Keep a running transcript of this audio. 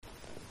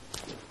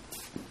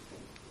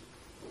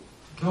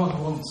God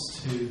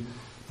wants to,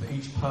 for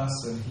each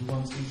person, he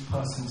wants each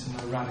person to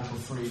know radical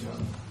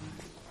freedom.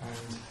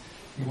 And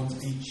he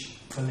wants each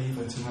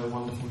believer to know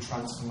wonderful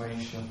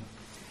transformation.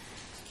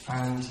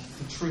 And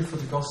the truth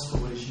of the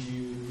gospel is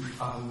you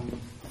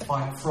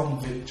fight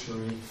from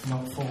victory,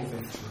 not for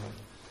victory.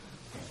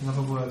 In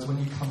other words, when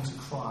you come to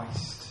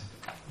Christ,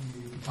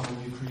 you become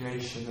a new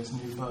creation, there's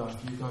new birth.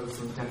 You go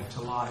from death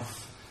to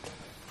life.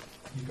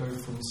 You go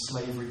from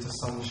slavery to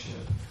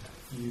sonship.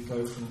 You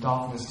go from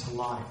darkness to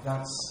light.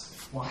 That's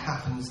what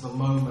happens the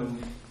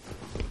moment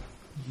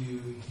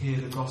you hear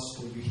the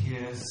gospel, you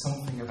hear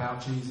something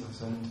about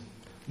Jesus, and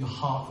your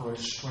heart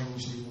grows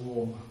strangely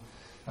warm,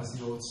 as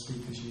the old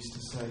speakers used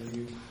to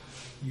say.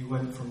 You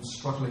went from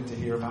struggling to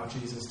hear about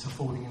Jesus to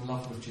falling in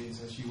love with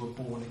Jesus. You were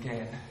born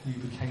again. You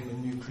became a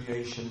new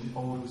creation. The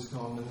old was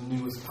gone and the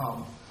new has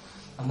come.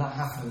 And that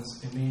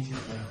happens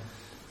immediately.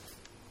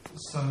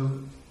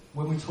 So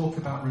when we talk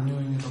about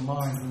renewing of the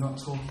mind, we're not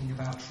talking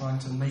about trying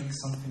to make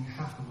something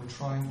happen. We're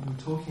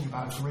talking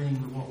about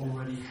agreeing with what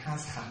already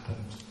has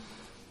happened.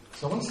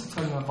 So I want us to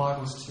turn our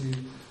Bibles to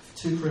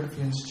 2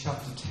 Corinthians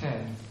chapter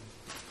 10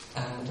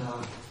 and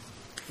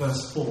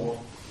verse 4.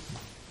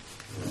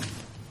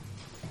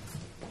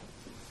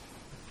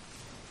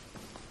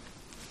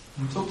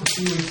 We talked a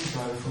few weeks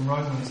ago from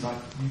Romans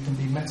that you can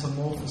be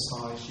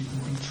metamorphosized, you can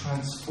be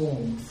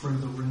transformed through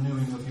the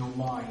renewing of your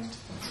mind.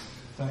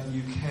 That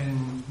you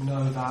can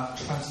know that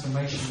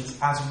transformation is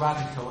as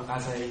radical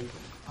as a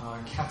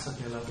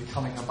caterpillar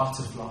becoming a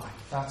butterfly.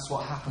 That's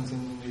what happens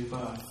in the new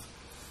birth.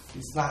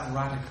 It's that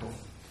radical.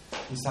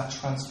 It's that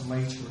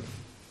transformatory.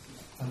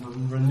 And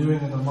the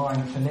renewing of the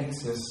mind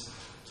connects us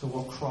to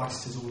what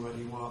Christ has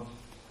already won.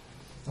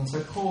 And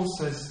so Paul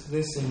says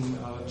this in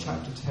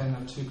chapter 10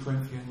 of 2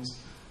 Corinthians.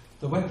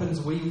 The weapons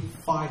we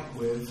fight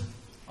with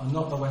are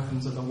not the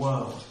weapons of the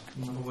world.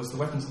 In other words, the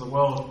weapons of the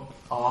world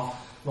are,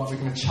 right, we're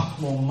going to chuck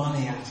more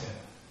money at it.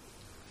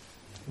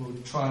 We'll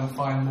try and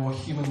find more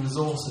human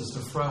resources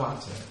to throw at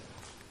it.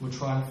 We'll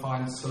try and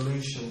find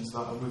solutions that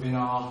are within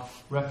our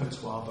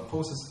repertoire. But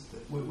Paul says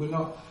we're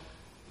not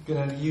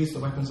going to use the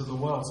weapons of the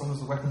world. Sometimes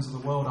the weapons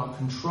of the world are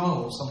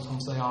control.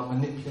 Sometimes they are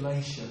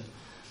manipulation.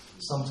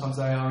 Sometimes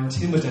they are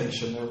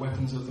intimidation. They're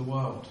weapons of the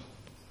world.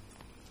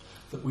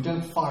 But we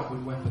don't fight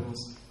with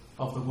weapons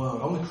of the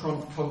world. On the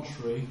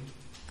contrary,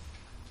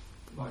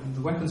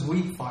 the weapons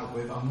we fight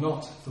with are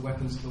not the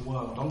weapons of the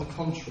world. On the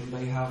contrary,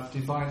 they have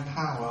divine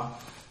power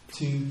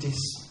to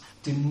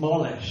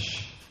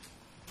demolish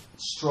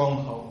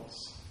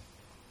strongholds.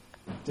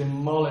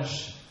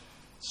 Demolish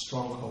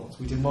strongholds.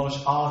 We demolish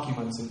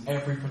arguments and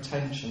every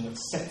pretension that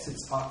sets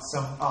itself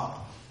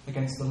up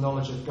against the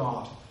knowledge of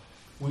God.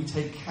 We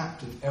take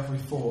captive every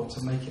thought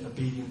to make it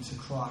obedient to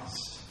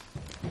Christ.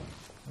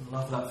 I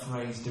love that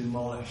phrase,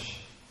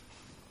 demolish.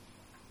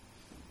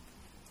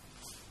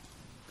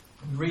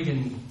 We read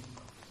in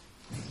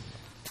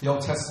the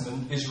Old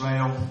Testament,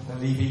 Israel,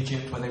 they leave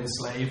Egypt where they were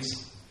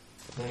slaves.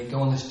 They go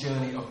on this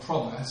journey of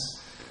promise,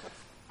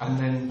 and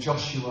then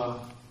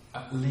Joshua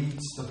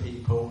leads the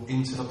people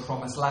into the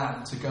promised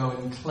land to go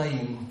and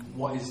claim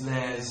what is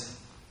theirs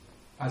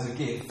as a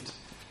gift.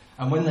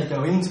 And when they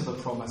go into the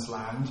promised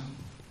land,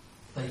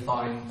 they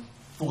find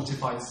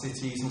fortified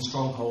cities and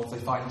strongholds. They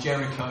find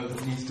Jericho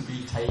that needs to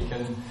be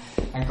taken,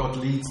 and God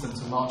leads them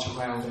to march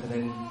around it and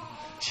then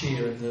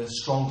cheer at the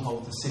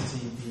stronghold, the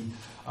city,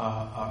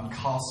 the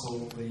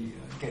castle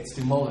gets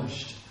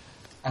demolished.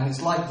 And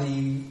it's like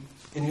in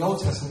the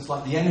Old Testament, it's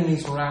like the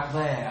enemies were out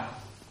there,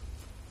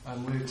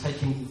 and we're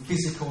taking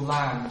physical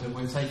land, and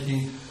we're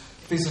taking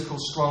physical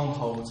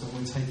strongholds, and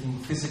we're taking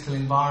physical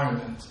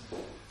environment.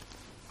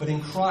 But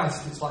in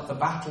Christ, it's like the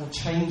battle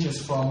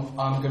changes from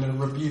I'm going to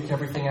rebuke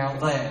everything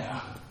out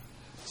there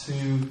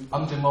to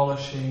I'm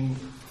demolishing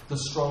the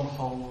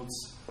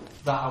strongholds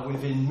that are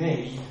within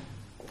me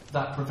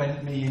that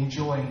prevent me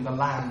enjoying the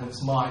land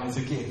that's mine as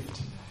a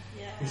gift.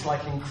 Yeah. It's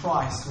like in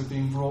Christ we've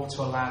been brought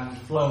to a land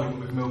flowing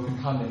with milk and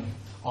honey,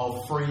 of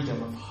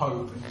freedom, of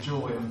hope and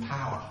joy and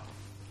power,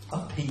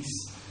 of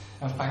peace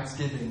and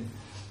thanksgiving.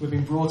 We've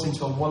been brought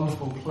into a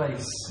wonderful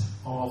place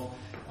of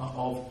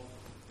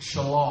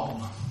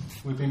shalom.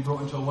 We've been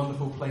brought into a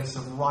wonderful place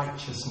of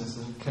righteousness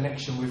and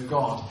connection with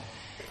God.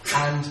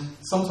 And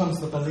sometimes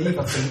the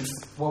believer thinks,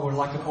 well, we're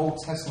like an Old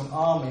Testament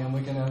army, and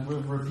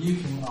we're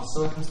rebuking our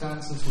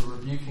circumstances, we're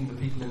rebuking the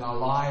people in our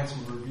lives,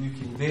 we're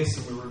rebuking this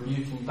and we're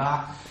rebuking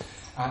that.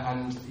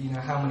 And you know,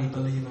 how many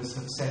believers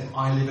have said,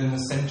 I live in the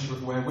centre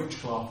of where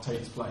witchcraft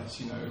takes place,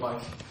 you know,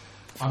 like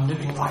I'm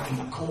living right in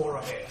the core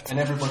of it. And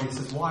everybody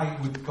says, why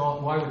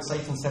would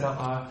Satan set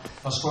up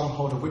a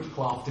stronghold of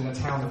witchcraft in a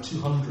town of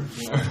 200,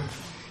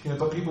 you know?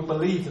 But people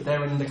believe that they're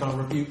going to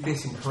rebuke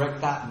this and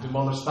correct that and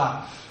demolish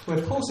that. Where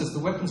Paul says the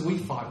weapons we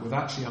fight with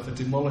actually are for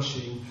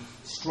demolishing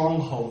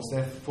strongholds.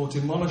 They're for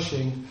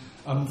demolishing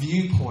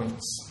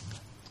viewpoints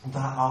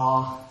that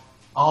are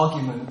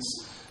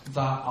arguments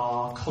that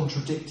are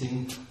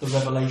contradicting the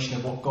revelation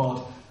of what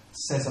God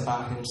says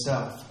about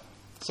himself.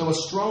 So a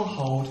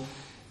stronghold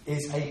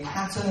is a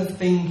pattern of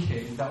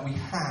thinking that we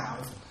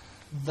have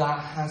that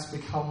has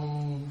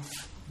become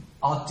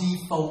our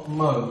default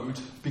mode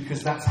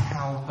because that's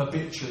how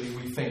habitually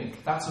we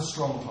think. That's a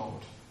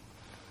stronghold.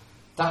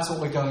 That's what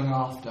we're going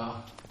after.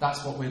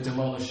 That's what we're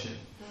demolishing.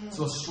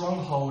 So a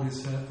stronghold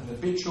is an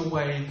habitual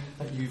way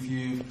that you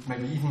view,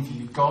 maybe even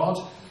view God.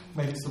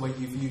 Maybe it's the way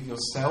you view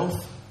yourself.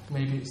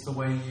 Maybe it's the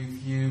way you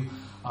view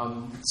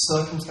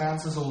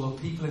circumstances or the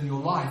people in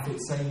your life.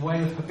 It's a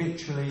way of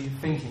habitually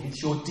thinking.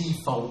 It's your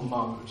default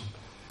mode.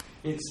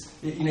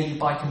 You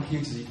buy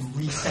computers, you can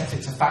reset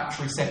it to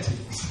factory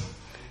settings.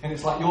 And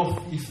it's like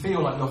you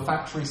feel like your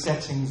factory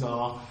settings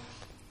are,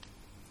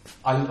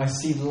 I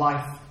see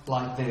life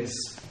like this.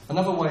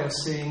 Another way of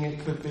seeing it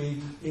could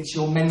be, it's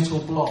your mental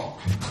block.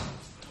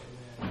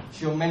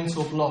 It's your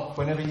mental block.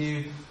 Whenever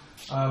you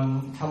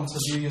come to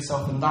view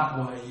yourself in that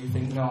way, you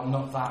think, no, I'm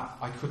not that.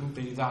 I couldn't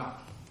be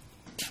that.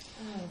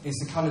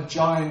 It's the kind of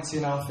giants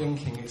in our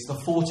thinking. It's the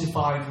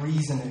fortified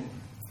reasoning.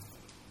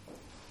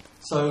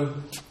 So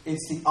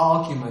it's the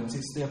arguments,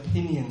 it's the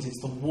opinions, it's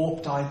the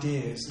warped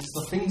ideas, it's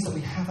the things that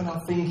we have in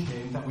our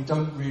thinking that we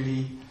don't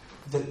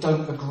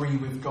agree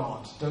with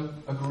God, don't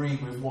agree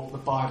with what the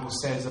Bible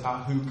says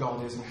about who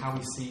God is and how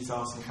He sees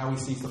us and how He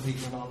sees the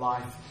people in our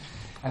life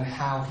and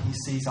how He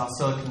sees our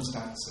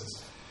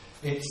circumstances.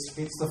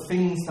 It's the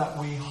things that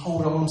we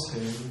hold on to,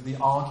 the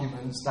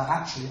arguments that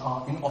actually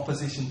are in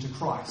opposition to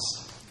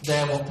Christ.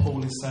 They're what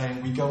Paul is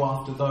saying. We go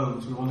after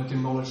those. We want to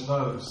demolish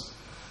those.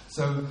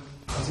 So,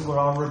 as it were,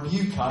 our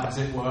rebuker, as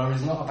it were,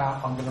 is not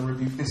about, I'm going to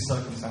rebuke this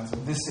circumstance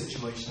and this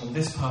situation and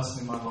this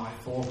person in my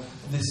life or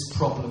this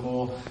problem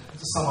or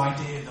some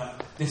idea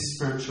that this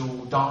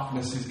spiritual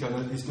darkness is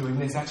doing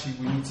this. Actually,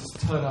 we need to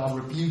turn our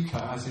rebuker,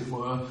 as it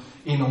were,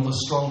 in on the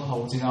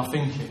strongholds in our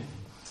thinking.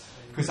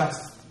 Because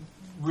that's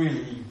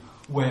really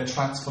where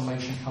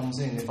transformation comes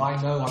in. If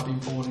I know I've been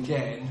born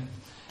again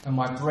and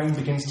my brain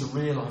begins to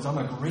realise I'm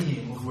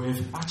agreeing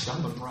with, actually,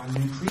 I'm a brand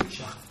new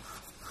creature.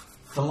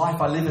 The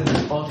life I live in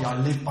this body, I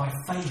live by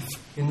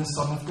faith in the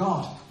Son of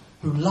God,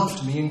 who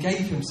loved me and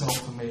gave Himself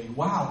for me.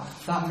 Wow,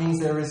 that means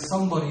there is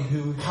somebody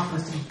who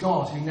happens to be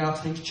God, who now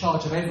takes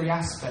charge of every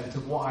aspect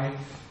of what I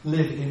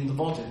live in the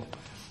body.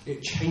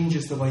 It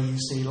changes the way you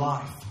see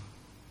life.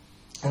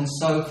 And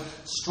so,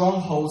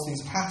 strongholds,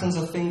 these patterns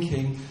of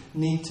thinking,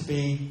 need to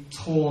be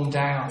torn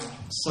down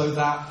so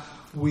that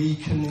we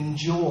can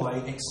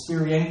enjoy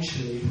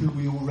experientially who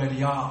we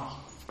already are.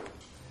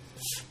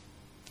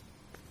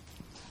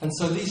 And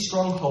so these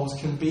strongholds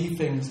can be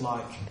things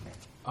like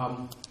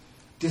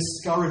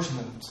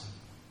discouragement.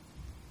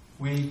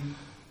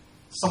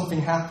 Something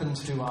happened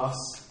to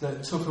us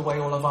that took away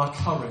all of our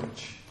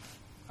courage,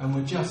 and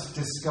we're just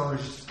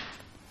discouraged.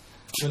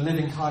 We're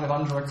living kind of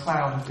under a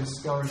cloud of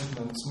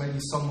discouragement. Maybe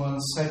someone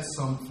said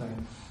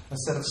something, a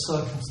set of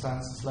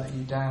circumstances let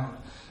you down.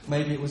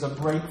 Maybe it was a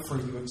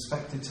breakthrough you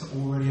expected to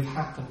already have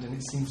happened and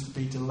it seems to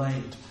be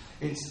delayed.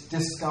 It's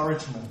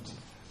discouragement.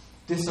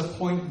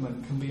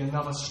 Disappointment can be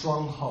another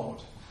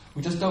stronghold.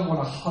 We just don't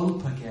want to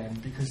hope again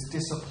because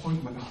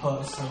disappointment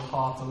hurt so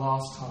hard the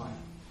last time.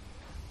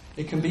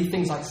 It can be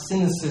things like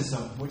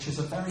cynicism, which is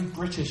a very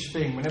British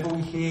thing. Whenever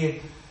we hear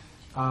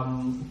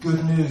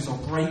good news or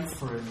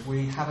breakthrough,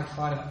 we have a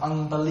kind of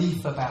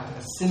unbelief about it,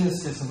 a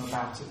cynicism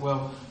about it.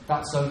 Well,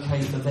 that's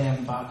okay for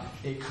them, but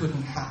it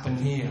couldn't happen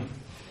here.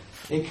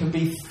 It can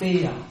be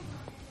fear.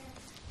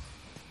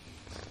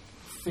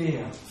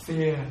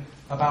 Fear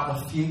about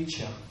the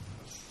future.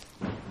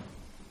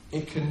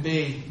 It can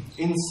be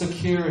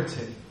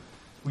insecurity.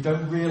 We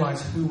don't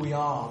realise who we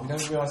are. We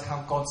don't realise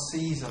how God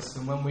sees us.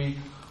 And when we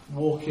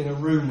walk in a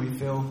room, we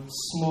feel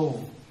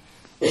small.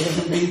 It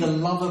can be the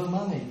love of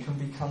money can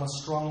become a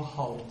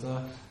stronghold.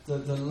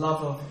 The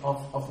love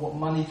of what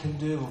money can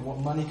do and what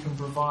money can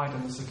provide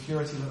and the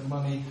security that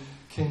money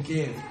can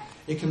give.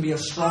 It can be a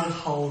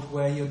stronghold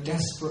where you're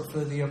desperate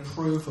for the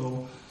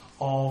approval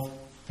of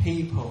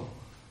people.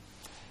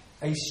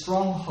 A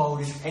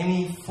stronghold is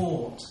any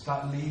thought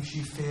that leaves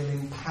you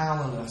feeling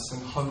powerless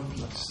and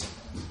hopeless.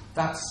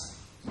 That's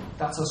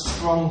a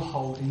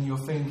stronghold in your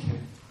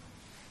thinking.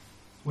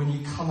 When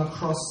you come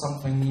across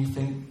something and you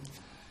think,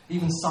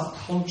 even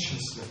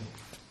subconsciously,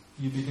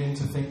 you begin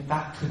to think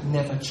that could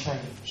never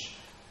change.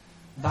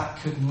 That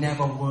could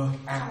never work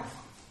out.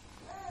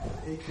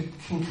 It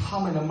can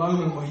come in a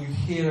moment where you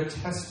hear a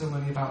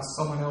testimony about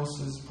someone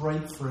else's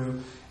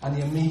breakthrough and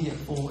the immediate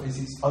thought is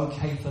it's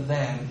okay for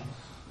them,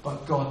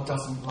 but God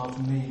doesn't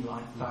love me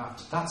like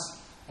that.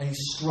 That's a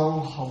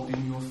stronghold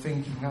in your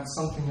thinking. That's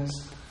something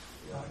that's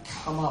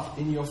come up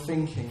in your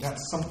thinking.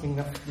 That's something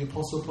that the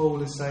Apostle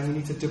Paul is saying we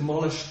need to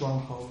demolish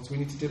strongholds. We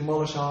need to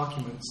demolish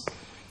arguments.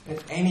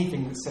 And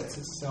anything that sets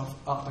itself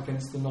up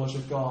against the knowledge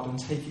of God and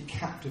take it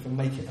captive and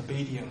make it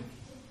obedient.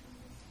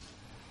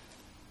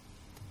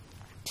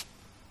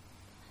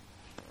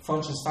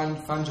 Francis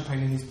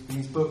Frangipane in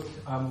his book,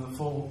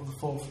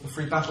 The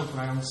Three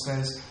Battlegrounds,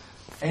 says,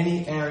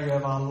 any area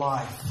of our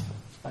life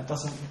that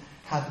doesn't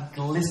have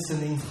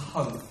glistening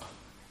hope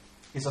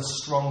is a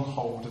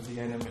stronghold of the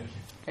enemy.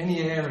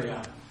 Any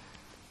area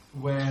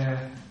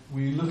where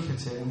we look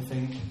at it and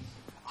think,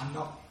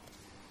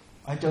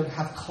 I don't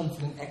have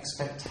confident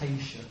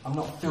expectation. I'm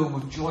not filled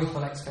with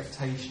joyful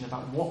expectation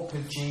about what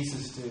could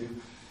Jesus do.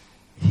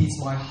 He's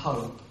my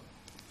hope.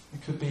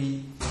 It could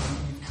be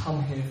you've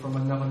come here from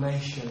another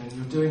nation and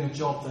you're doing a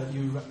job that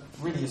you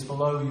really is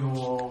below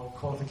your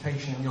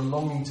qualification and you're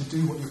longing to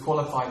do what you're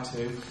qualified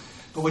to.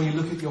 But when you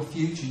look at your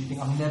future, you think,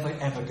 I'm never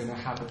ever going to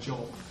have a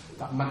job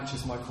that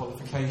matches my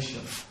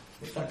qualification.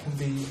 That can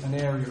be an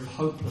area of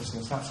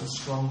hopelessness. That's a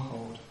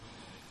stronghold.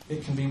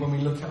 It can be when we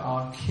look at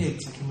our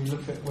kids. It can be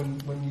look at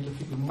when you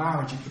look at your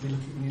marriage. It could be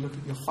when you look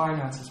at your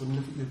finances, when you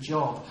look at your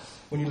job,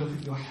 when you look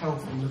at your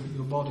health, when you look at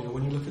your body, or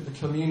when you look at the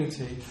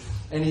community.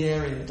 Any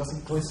area that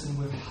doesn't glisten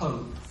with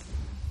hope,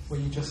 where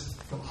you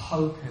just got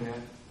hope in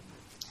it,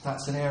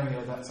 that's an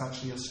area that's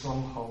actually a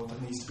stronghold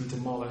that needs to be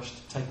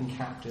demolished, taken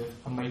captive,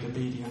 and made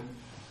obedient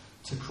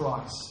to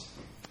Christ.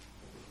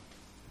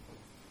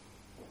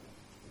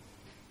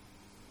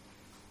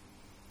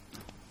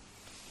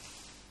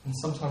 And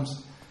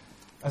sometimes,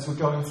 as we're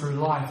going through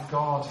life,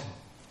 God,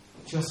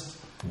 just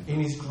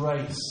in His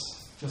grace,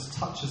 just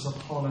touches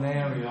upon an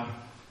area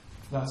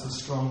that's a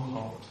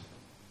stronghold.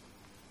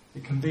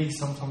 It can be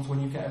sometimes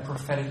when you get a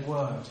prophetic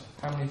word.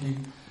 How many of you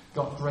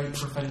got great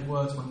prophetic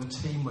words when the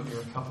team were here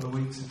a couple of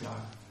weeks ago?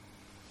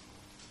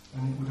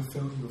 And it would have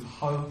filled you with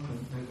hope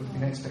and there would have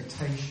been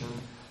expectation.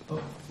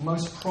 But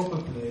most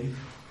probably,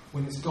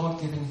 when it's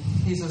God giving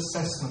His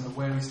assessment of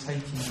where He's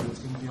taking you, it's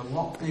going to be a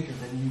lot bigger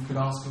than you could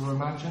ask or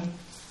imagine.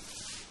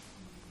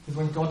 Because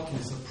when God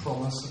gives a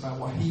promise about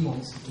what He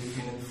wants to do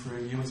in and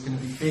through you, it's going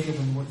to be bigger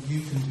than what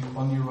you can do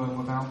on your own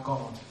without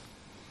God.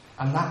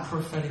 And that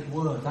prophetic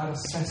word, that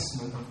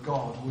assessment of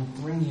God, will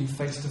bring you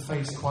face to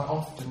face quite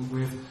often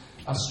with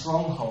a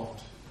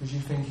stronghold. Because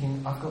you're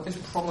thinking, I've got this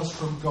promise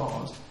from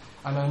God,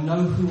 and I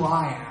know who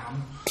I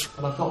am,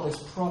 but I've got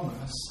this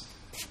promise.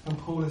 And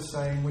Paul is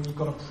saying, when you've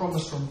got a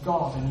promise from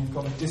God and you've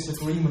got a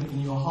disagreement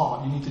in your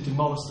heart, you need to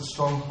demolish the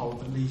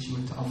stronghold that leads you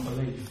into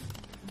unbelief.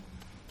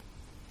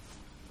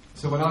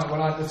 So when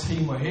the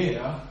team were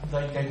here,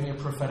 they gave me a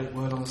prophetic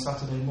word on a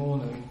Saturday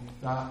morning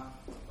that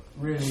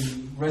really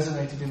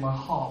resonated in my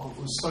heart,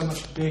 but was so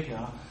much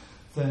bigger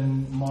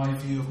than my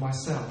view of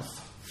myself.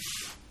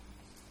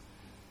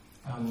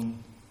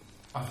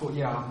 I thought,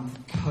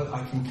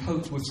 I can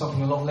cope with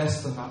something a lot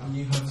less than that, but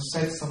you have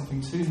said something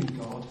to me,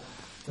 God,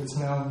 that's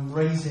now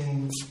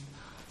raising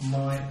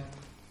my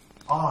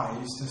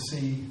eyes to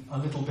see a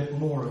little bit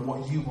more of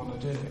what you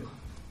want to do.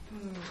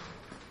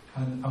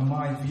 And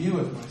my view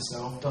of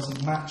myself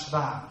doesn't match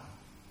that.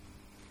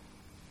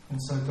 And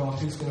so, God,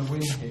 who's going to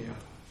win here?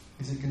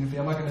 Is it going to be,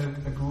 am I going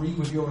to agree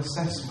with your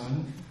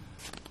assessment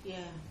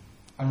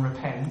and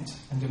repent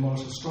and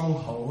demolish a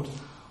stronghold,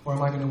 or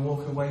am I going to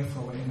walk away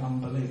from it in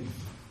unbelief?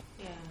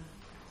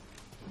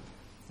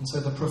 And so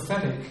the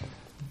prophetic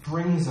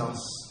brings us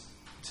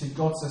to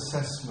God's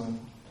assessment,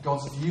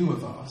 God's view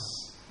of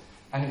us,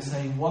 and it's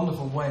a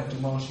wonderful way of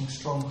demolishing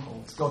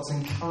strongholds. God's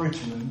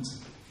encouragement,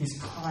 His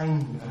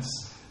kindness,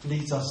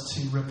 leads us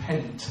to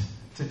repent,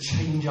 to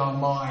change our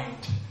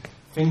mind,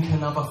 think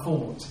another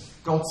thought.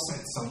 God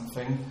said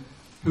something.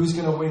 Who's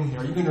going to win here?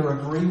 Are you going to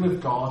agree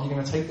with God? Are you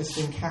going to take this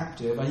thing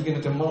captive? Are you going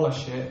to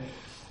demolish it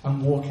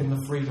and walk in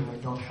the freedom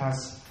that God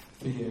has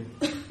for you?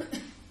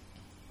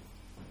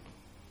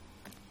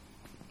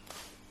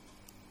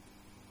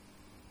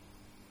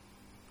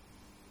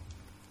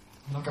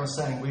 Like I was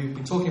saying, we've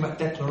been talking about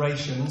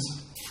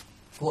declarations.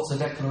 What's a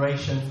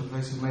declaration? For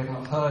those who may have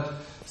not heard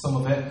some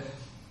of it,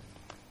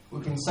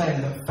 we've been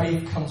saying that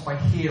faith comes by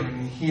hearing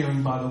and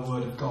hearing by the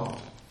Word of God.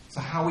 So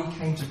how we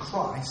came to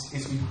Christ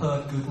is we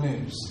heard good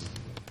news.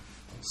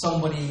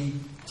 Somebody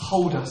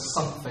told us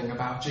something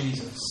about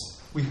Jesus.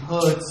 We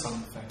heard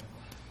something.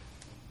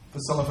 For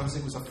some of us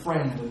it was a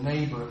friend, a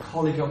neighbour, a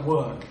colleague at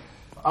work.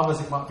 For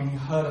others it might be you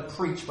heard a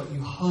preach, but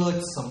you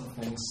heard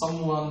something.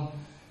 Someone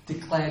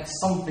declared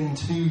something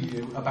to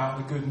you about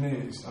the good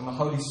news. And the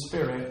Holy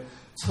Spirit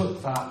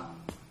took that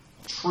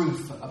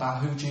truth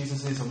about who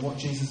Jesus is and what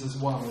Jesus has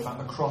won, about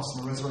the cross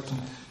and the resurrection.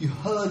 You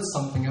heard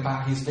something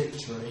about His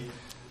victory,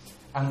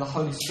 and the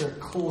Holy Spirit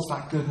caused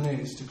that good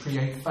news to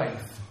create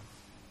faith.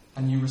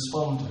 And you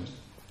responded.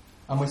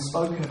 And we've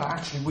spoken about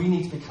actually we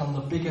need to become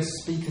the biggest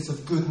speakers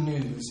of good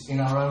news in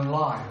our own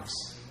lives.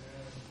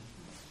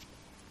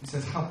 It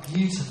says, how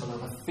beautiful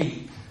are the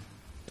feet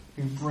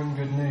who bring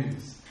good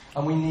news.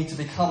 And we need to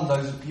become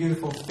those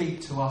beautiful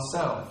feet to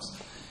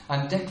ourselves.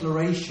 And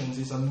declarations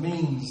is a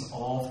means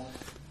of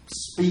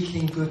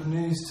speaking good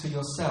news to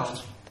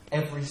yourself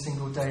every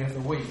single day of the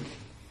week.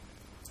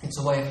 It's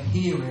a way of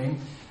hearing,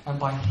 and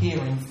by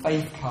hearing,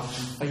 faith comes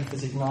and faith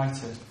is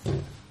ignited.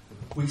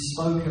 We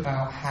spoke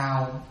about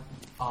how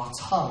our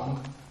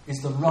tongue is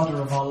the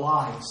rudder of our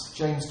lives.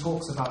 James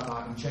talks about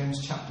that in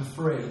James chapter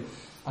 3,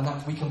 and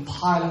that we can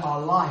pilot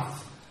our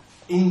life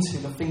into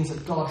the things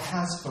that God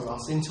has for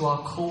us, into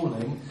our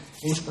calling,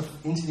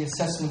 into the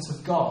assessments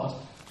of God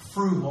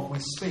through what we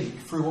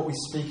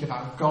speak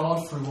about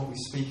God, through what we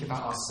speak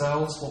about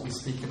ourselves, what we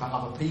speak about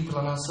other people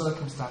and our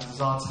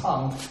circumstances. Our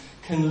tongue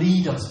can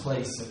lead us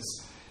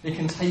places. It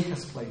can take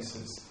us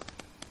places.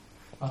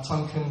 Our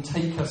tongue can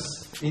take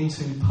us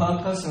into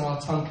purpose, and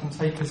our tongue can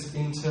take us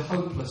into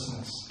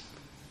hopelessness.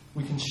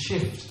 We can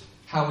shift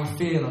how we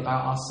feel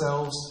about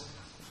ourselves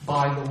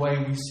by the way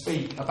we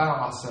speak about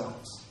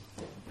ourselves.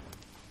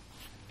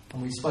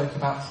 And we spoke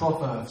about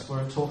Proverbs,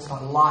 where it talks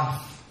about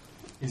life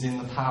is in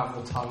the power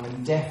of the tongue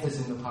and death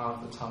is in the power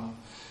of the tongue.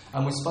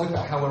 And we spoke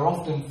about how we're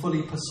often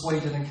fully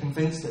persuaded and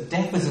convinced that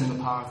death is in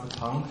the power of the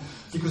tongue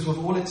because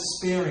we've all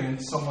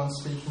experienced someone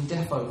speaking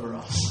death over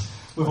us.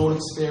 We've all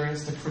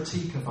experienced a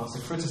critique of us,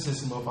 a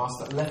criticism of us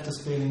that left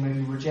us feeling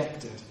maybe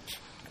rejected.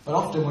 But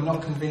often we're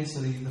not convinced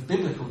of the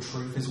biblical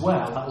truth as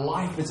well, that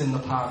life is in the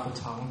power of the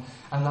tongue,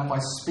 and that by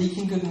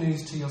speaking good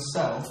news to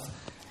yourself,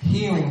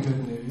 hearing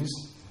good news,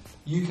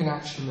 you can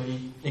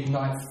actually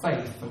ignite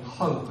faith and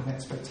hope and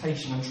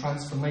expectation and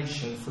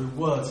transformation through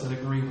words that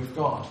agree with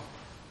God.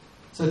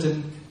 So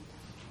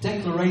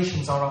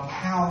declarations are a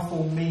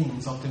powerful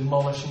means of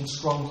demolishing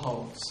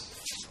strongholds.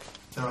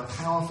 They're a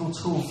powerful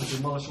tool for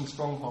demolishing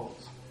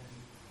strongholds.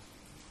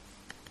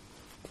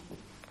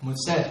 And we've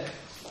said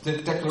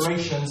that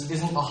declarations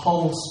isn't the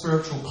whole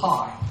spiritual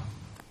pie.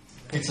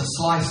 It's a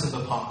slice of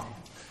the pie.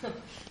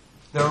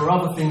 There are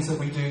other things that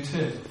we do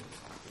too.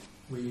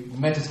 We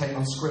meditate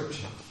on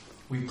Scripture.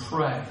 We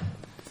pray.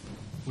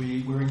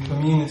 We're in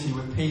community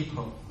with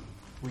people.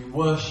 We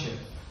worship.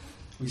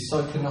 We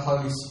soak in the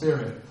Holy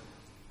Spirit.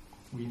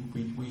 We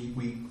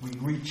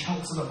read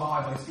chunks of the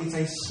Bible. It's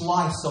a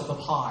slice of the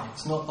pie.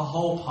 It's not the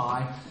whole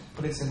pie,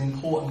 but it's an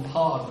important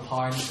part of the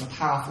pie, and it's a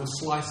powerful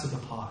slice of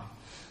the pie.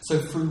 So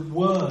through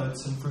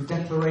words and through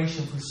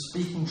declaration, through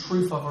speaking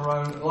truth of our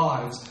own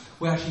lives,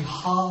 we actually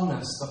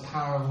harness the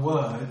power of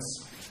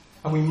words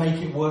and we make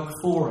it work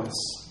for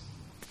us.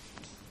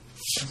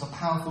 It's a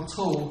powerful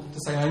tool to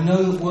say, I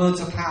know that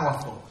words are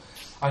powerful.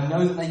 I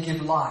know that they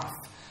give life.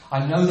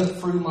 I know that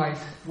through my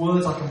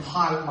words I can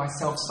pilot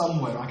myself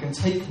somewhere. I can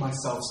take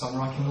myself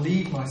somewhere. I can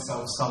lead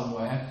myself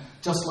somewhere.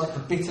 Just like the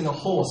bit in a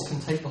horse can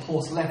take the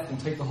horse left and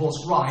take the horse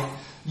right,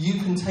 you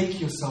can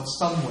take yourself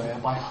somewhere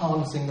by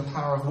harnessing the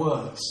power of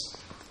words.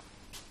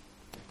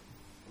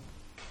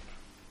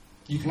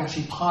 You can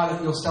actually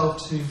pilot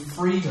yourself to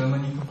freedom,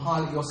 and you can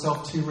pilot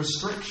yourself to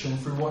restriction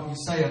through what you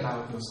say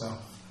about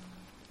yourself.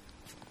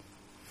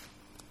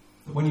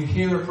 When you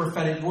hear a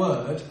prophetic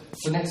word,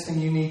 the next thing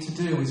you need to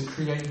do is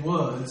create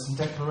words and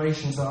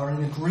declarations that are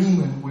in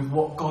agreement with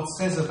what God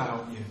says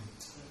about you.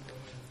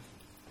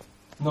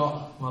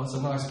 Not, well, it's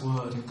a nice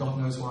word, and God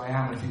knows where I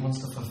am, and if He wants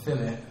to fulfill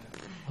it,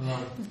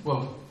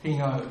 well, He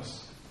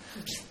knows.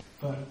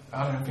 But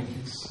I don't think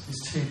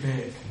it's too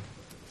big.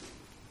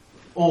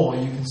 Or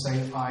you can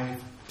say,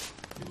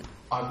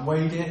 I've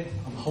weighed it,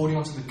 I'm holding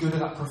on to the good of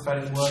that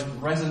prophetic word,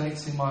 it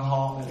resonates in my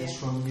heart that it's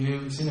from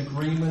you, it's in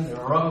agreement,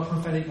 there are other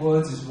prophetic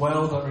words as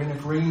well that are in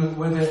agreement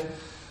with it,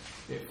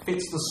 it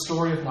fits the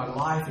story of my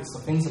life, it's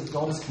the things that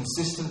God has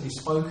consistently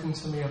spoken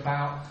to me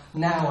about.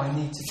 Now I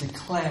need to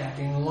declare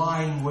in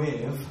line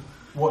with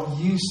what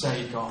you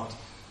say, God,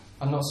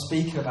 and not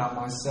speak about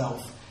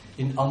myself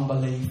in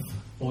unbelief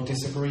or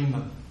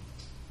disagreement.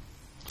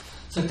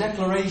 So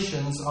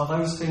declarations are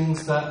those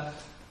things that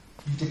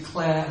you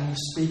declare and you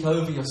speak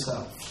over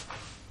yourself.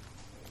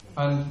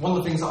 And one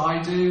of the things that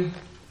I do,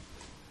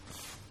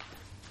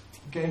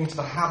 getting into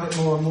the habit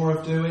more and more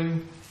of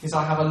doing, is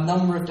I have a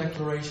number of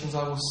declarations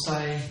I will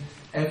say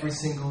every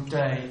single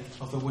day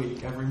of the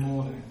week, every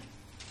morning.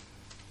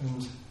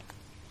 And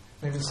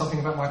maybe there's something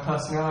about my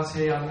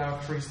personality, I've now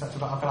increased that to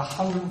about, I've got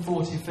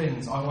 140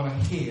 things I want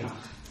to hear.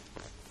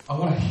 I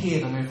want to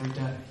hear them every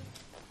day.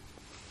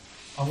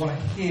 I want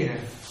to hear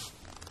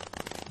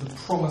the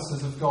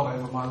promises of God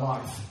over my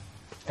life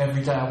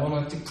every day. I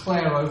want to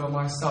declare over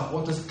myself,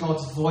 what does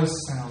God's voice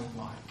sound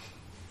like?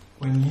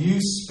 When you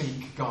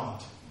speak,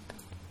 God,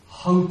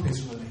 hope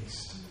is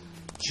released.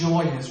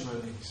 Joy is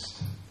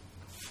released.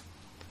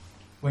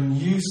 When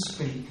you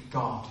speak,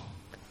 God,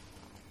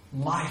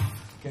 life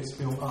gets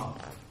built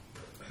up.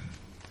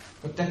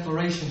 But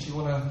declarations, you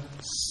want to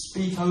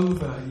speak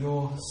over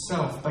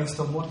yourself based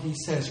on what He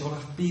says. You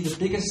want to be the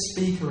biggest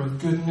speaker of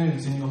good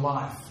news in your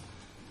life.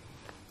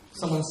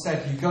 Someone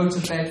said, you go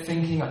to bed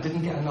thinking, I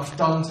didn't get enough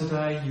done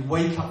today. You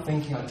wake up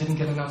thinking, I didn't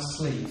get enough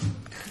sleep.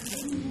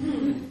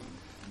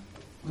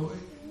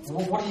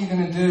 What are you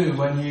going to do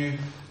when you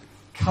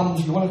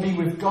want to be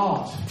with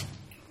God,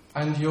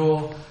 and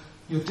your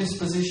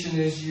disposition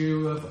is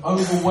you are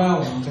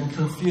overwhelmed and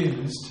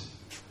confused?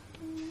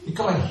 You've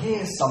got to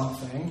hear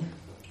something.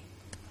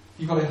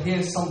 You've got to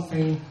hear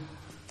something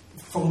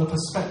from the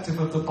perspective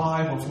of the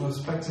Bible, from the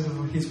perspective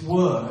of His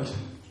Word,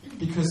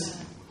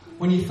 because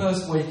when you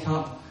first wake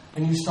up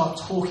and you start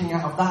talking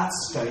out of that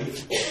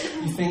state,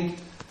 you think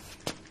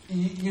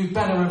you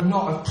better have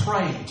not have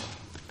prayed,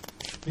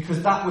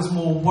 because that was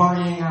more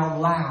worrying out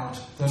loud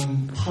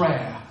than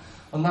prayer.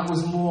 And that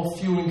was more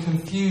fueling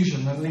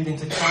confusion than leading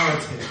to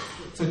clarity.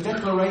 So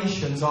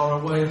declarations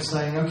are a way of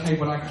saying, okay,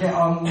 when I get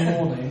up in the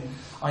morning,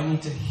 I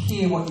need to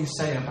hear what you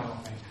say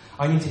about me.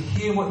 I need to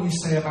hear what you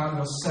say about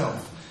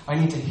yourself. I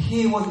need to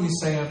hear what you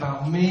say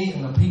about me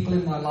and the people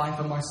in my life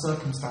and my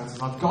circumstances.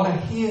 I've got to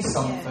hear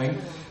something,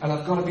 and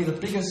I've got to be the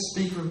biggest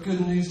speaker of good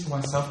news to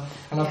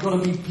myself, and I've got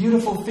to be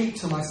beautiful feet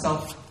to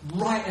myself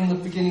right in the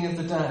beginning of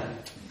the day.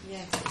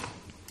 Yes.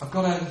 I've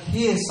got to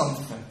hear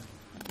something,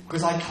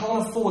 because I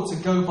can't afford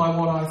to go by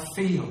what I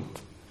feel.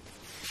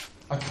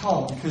 I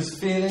can't, because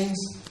feelings,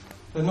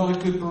 they're not a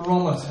good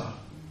barometer.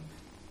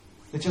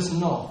 They're just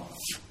not.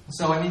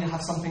 So I need to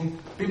have something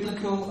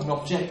biblical and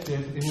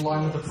objective in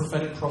line with the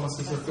prophetic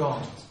promises of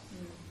God.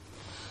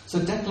 So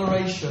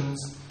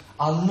declarations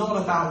are not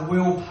about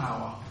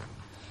willpower,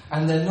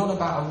 and they're not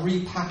about a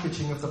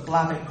repackaging of the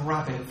blab it,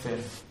 grab it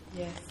thing.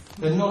 Yes.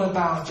 They're not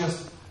about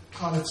just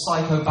kind of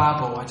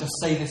psychobabble. I just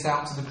say this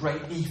out to the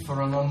great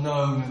ether and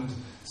unknown, and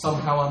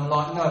somehow I'm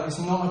like, no, it's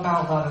not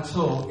about that at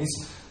all.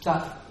 It's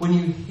that when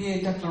you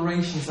hear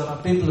declarations that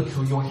are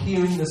biblical, you're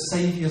hearing the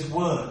Saviour's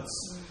words.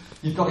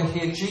 You've got to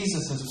hear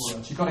Jesus'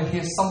 words. You've got to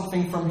hear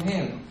something from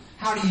Him.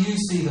 How do you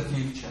see the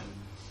future?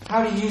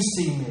 How do you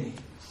see me?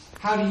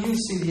 How do you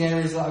see the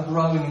areas that are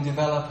growing and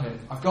developing?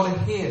 I've got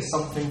to hear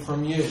something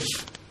from you.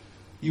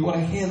 You want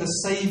to hear the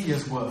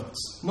Saviour's words,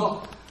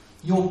 not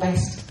your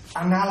best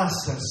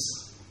analysis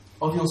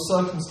of your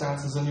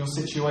circumstances and your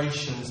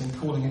situations and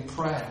calling it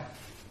prayer.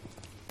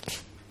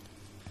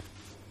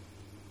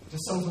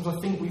 Just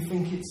sometimes we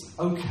think it's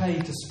okay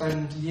to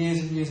spend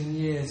years and years and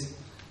years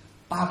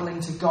babbling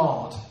to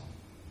God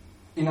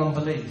in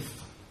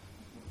unbelief.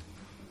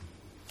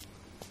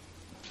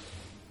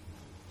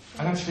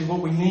 And actually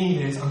what we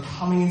need is, I'm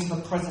coming into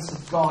the presence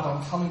of God,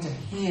 I'm coming to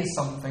hear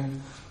something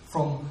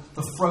from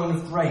the throne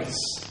of grace.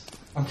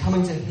 I'm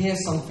coming to hear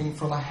something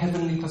from a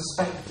heavenly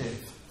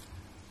perspective.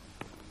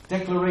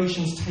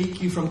 Declarations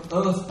take you from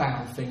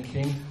earthbound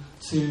thinking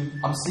to,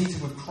 I'm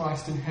seated with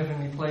Christ in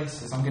heavenly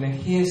places. I'm going to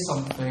hear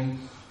something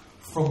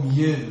from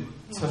you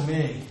to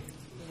me.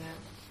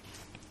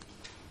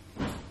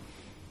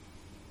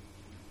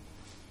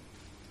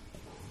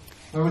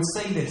 I would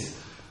say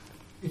this: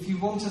 if you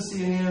want to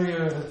see an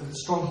area, a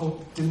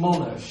stronghold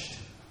demolished,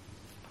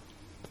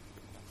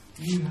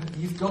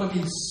 you've got to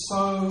be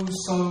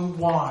so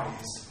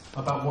wise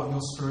about what your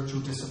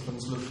spiritual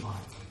disciplines look like.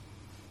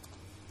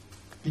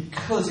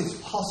 Because it's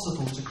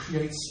possible to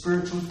create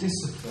spiritual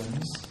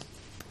disciplines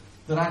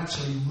that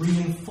actually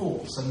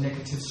reinforce a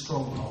negative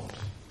stronghold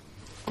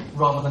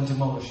rather than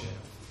demolish it.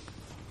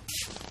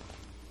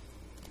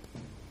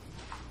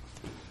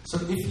 So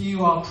if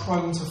you are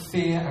prone to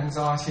fear,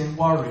 anxiety and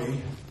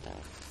worry,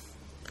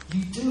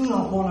 you do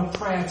not want a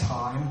prayer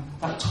time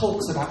that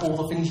talks about all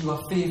the things you are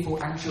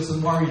fearful, anxious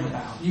and worried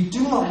about. You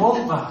do not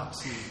want that.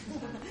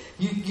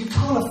 You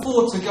can't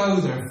afford to go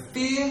there.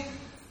 Fear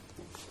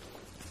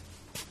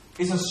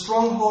is a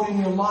stronghold in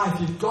your life.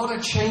 You've got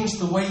to change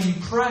the way you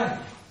pray.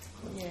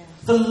 Yeah.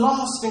 The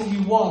last thing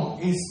you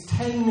want is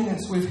 10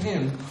 minutes with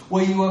Him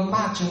where you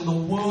imagine the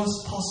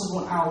worst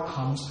possible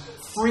outcomes,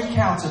 freak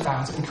out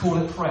about it and call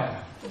it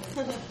prayer.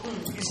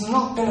 It's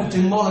not going to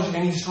demolish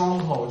any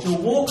stronghold.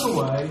 You'll walk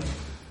away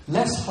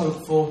less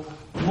hopeful,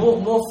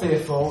 more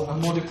fearful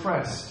and more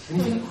depressed. And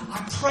you think, I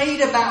prayed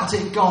about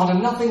it, God,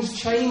 and nothing's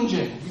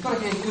changing. You've got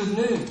to hear good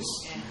news.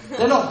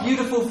 They're not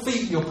beautiful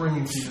feet you're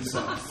bringing to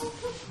yourself.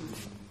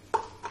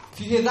 If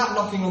you hear that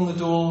knocking on the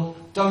door,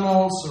 don't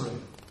answer it.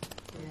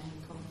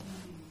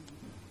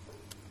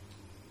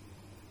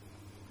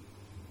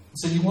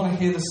 So you want to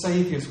hear the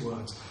Saviour's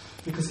words,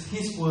 because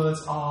His words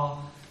are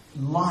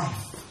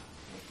life.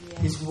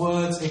 His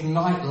words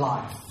ignite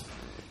life.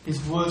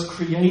 His words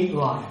create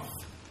life.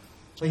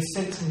 They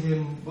said to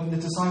Him, when the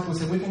disciples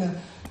said,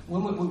 remember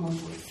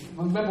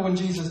when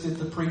Jesus did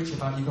the preach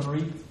about, you've got to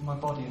eat my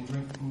body and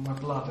drink my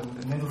blood,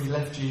 and never He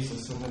left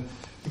Jesus,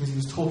 because He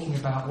was talking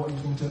about what He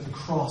was going to do at the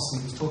cross,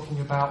 and He was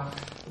talking about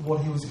what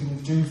He was going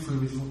to do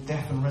through His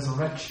death and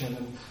resurrection,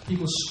 and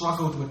people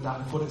struggled with that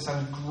and thought it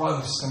sounded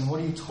gross, and what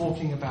are you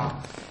talking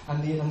about?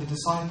 And the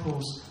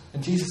disciples,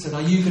 and Jesus said,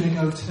 are you going to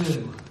go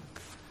too?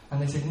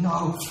 And they said,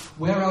 no,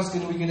 where else are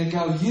we going to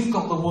go? You've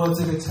got the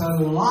words of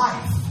eternal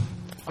life.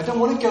 I don't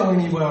want to go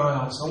anywhere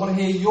else. I want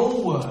to hear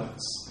your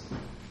words.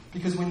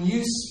 Because when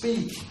you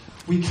speak,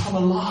 we come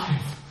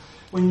alive.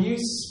 When you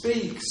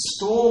speak,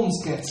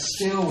 storms get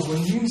stilled.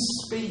 When you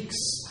speak,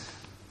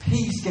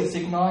 peace gets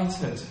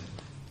ignited.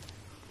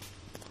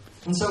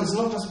 And so it's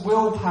not just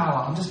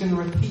willpower. I'm just going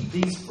to repeat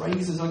these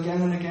phrases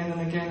again and again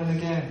and again and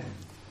again.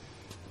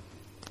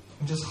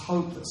 And just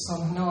hope that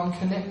somehow I'm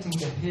connecting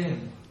to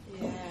Him.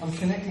 Yes. I'm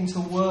connecting to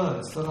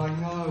words that I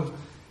know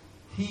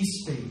He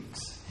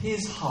speaks,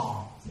 His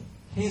heart,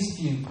 His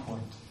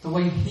viewpoint, the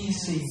way He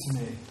sees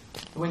me,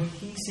 the way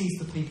He sees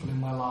the people in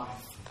my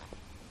life.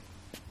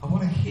 I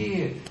want to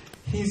hear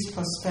His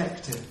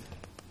perspective.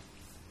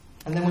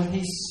 And then when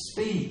He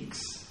speaks,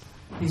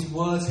 His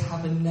words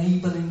have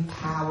enabling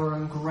power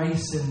and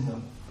grace in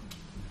them.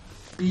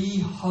 Be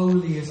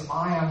holy as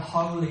I am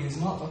holy is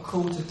not a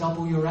call to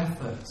double your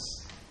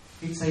efforts.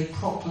 It's a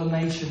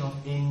proclamation of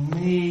in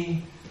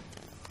me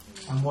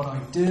and what I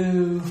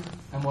do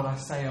and what I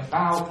say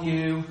about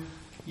you.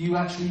 You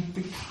actually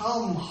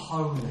become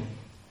holy.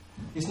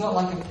 It's not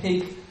like a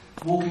pig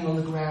walking on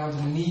the ground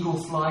and an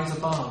eagle flies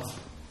above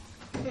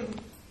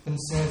and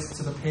says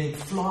to the pig,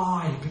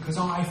 "Fly, because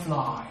I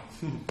fly."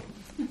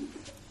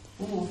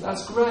 Oh,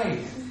 that's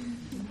great.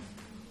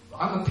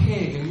 I'm a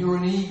pig and you're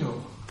an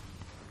eagle.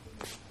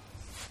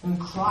 And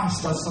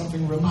Christ does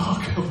something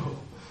remarkable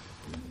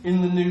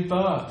in the new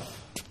birth.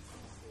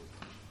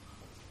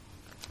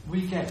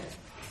 We get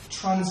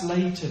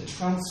translated,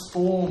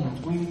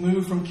 transformed. We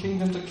move from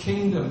kingdom to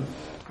kingdom.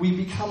 We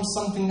become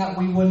something that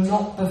we were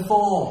not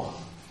before.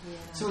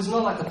 So it's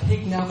not like the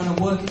pig now going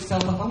to work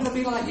itself up. I'm going to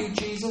be like you,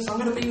 Jesus. I'm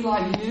going to be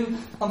like you.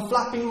 I'm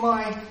flapping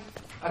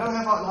I don't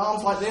have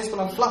arms like this, but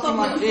I'm flapping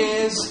my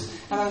ears.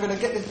 And I'm going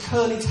to get the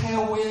curly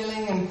tail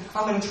wheeling. And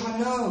I'm going to try.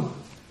 No.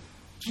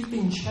 You've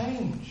been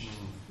changed.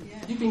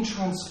 You've been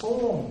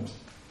transformed.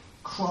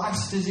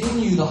 Christ is in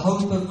you, the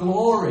hope of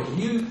glory.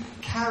 You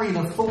carry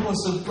the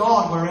fullness of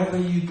God wherever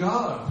you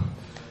go.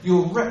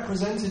 You're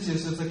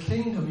representatives of the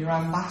kingdom. You're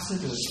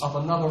ambassadors of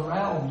another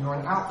realm. You're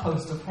an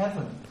outpost of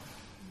heaven.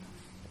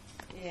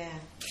 Yeah.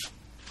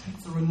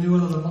 Take the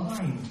renewal of the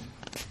mind.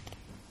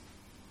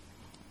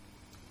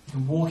 You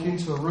can walk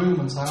into a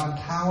room and say, "I'm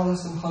a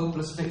powerless and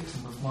hopeless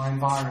victim of my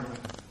environment."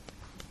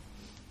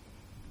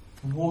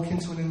 You can walk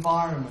into an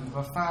environment of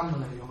a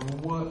family or a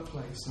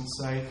workplace and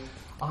say,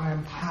 "I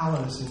am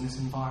powerless in this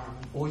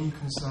environment." Or you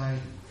can say,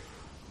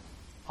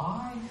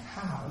 "I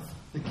have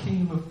the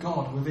kingdom of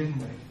God within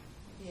me.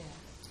 Yeah.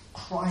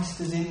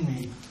 Christ is in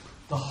me,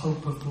 the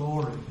hope of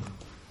glory."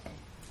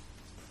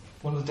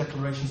 One of the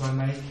declarations I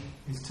make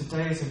is,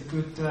 today is a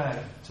good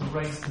day to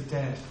raise the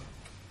dead,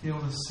 heal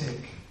the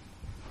sick,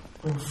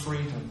 bring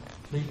freedom,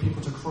 lead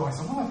people to Christ.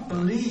 I want to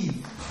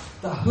believe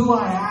that who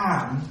I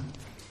am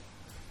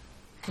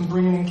can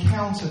bring an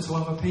encounter to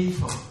other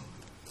people.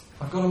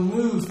 I've got to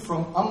move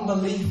from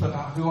unbelief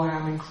about who I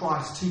am in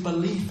Christ to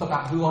belief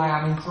about who I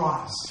am in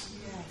Christ.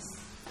 Yes.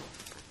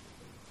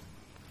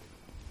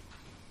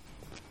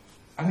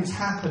 And it's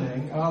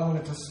happening, and I want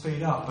it to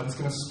speed up, but it's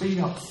going to speed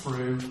up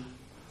through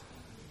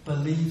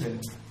believing.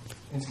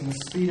 It's going to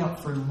speed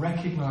up through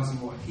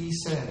recognizing what He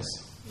says.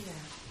 Yeah.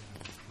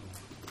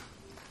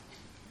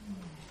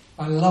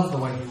 I love the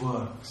way He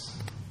works.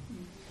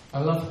 I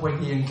love the way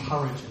He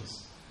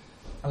encourages.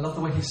 I love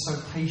the way He's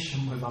so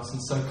patient with us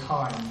and so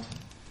kind.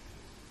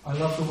 I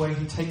love the way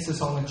He takes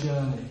us on a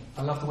journey.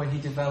 I love the way He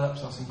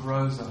develops us and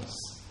grows us.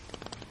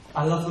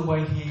 I love the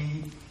way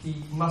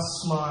He must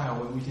smile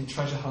when we did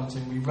treasure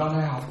hunting. We run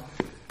out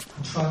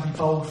and try and be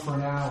bold for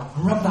an hour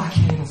and run back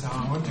in and say,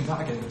 "Oh, I won't do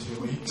that again for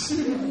 2 weeks."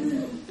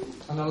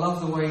 And I love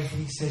the way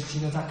He says,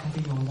 that can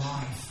be your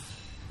life.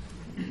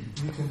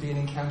 You can be an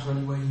encounter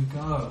anywhere you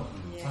go.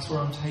 That's where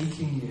I'm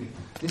taking you.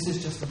 This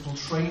is just little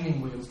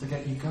training wheels to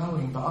get you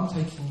going, but I'm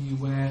taking you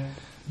where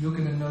you're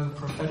going to know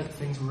prophetic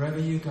things wherever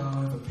you go,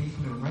 over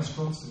people in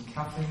restaurants and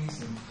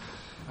cafes and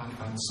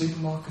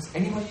supermarkets.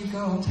 Anywhere you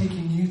go, I'm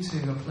taking you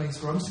to a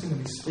place where I'm just going to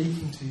be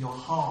speaking to your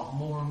heart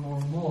more and more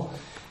and more.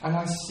 And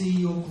I see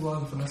your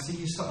growth, and I see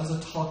you start as a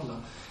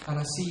toddler, and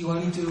I see you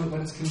only do it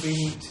when it's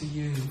convenient to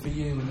you, for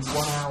you, and it's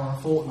 1 hour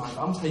a fortnight.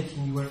 I'm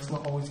taking you where it's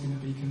not always going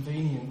to be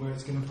convenient, where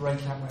it's going to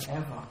break out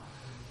wherever.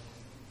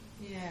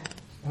 Yeah.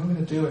 And I'm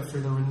going to do it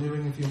through the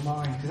renewing of your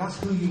mind, because that's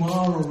who you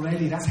are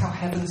already. That's how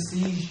heaven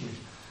sees you.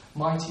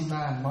 Mighty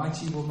man,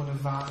 mighty woman of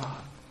valor.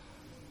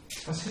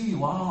 That's who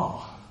you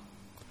are.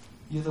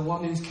 You're the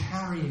one who's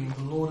carrying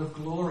the Lord of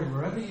glory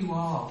wherever you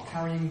are,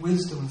 carrying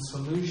wisdom and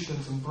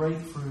solutions and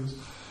breakthroughs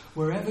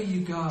wherever you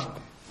go.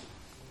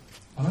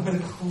 And I'm going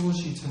to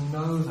cause you to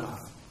know that.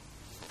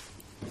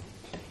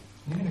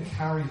 You're going to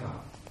carry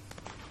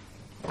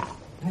that.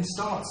 And it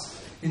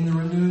starts in the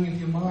renewing of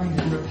your mind,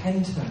 in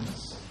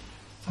repentance.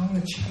 So I'm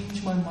going to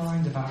change my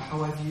mind about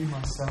how I view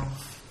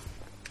myself.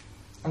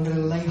 I'm going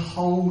to lay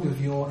hold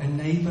of your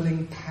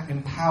enabling,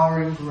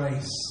 empowering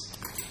grace.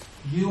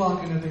 You are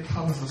going to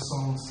become, as the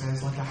song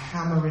says, like a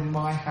hammer in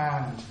my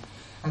hand.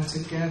 And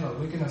together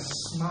we're going to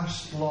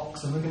smash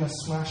blocks and we're going to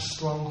smash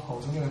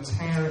strongholds. We're going to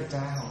tear it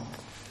down.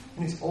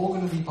 And it's all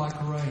going to be by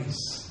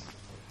grace.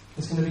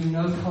 There's going to be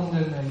no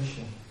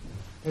condemnation.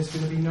 There's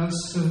going to be no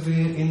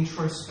severe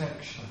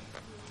introspection.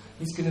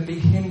 It's going to be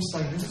Him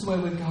saying, this is where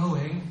we're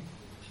going.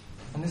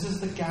 And this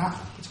is the gap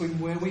between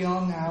where we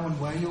are now and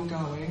where you're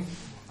going.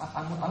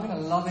 I'm going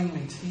to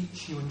lovingly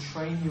teach you and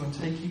train you and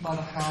take you by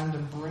the hand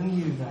and bring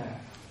you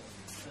there.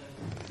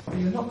 But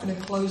you're not going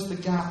to close the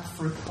gap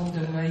through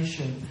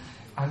condemnation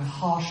and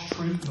harsh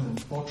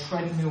treatment or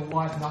treadmill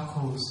white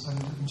knuckles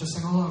and just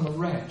saying, "Oh, I'm a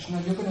wretch." No,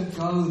 you're going to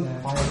go there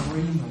by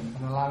agreement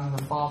and allowing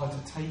the Father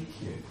to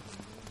take you.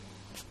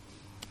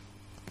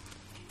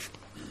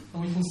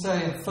 And we can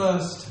say at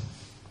first,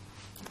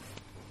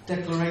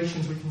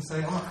 declarations, we can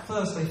say, "Oh, at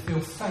first they feel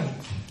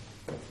fake."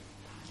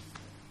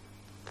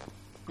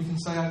 We can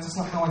say, "That's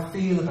not how I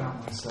feel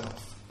about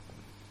myself."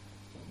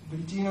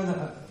 But do you know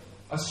that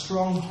a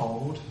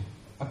stronghold,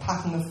 a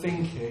pattern of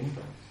thinking,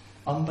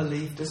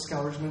 unbelief,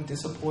 discouragement,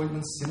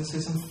 disappointment,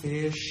 cynicism,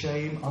 fear,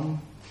 shame,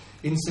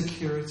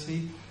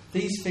 insecurity,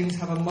 these things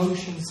have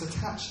emotions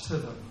attached to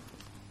them.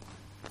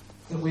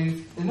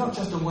 They're not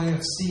just a way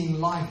of seeing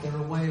life, they're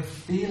a way of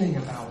feeling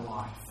about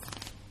life.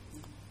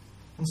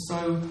 And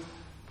so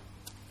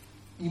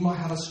you might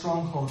have a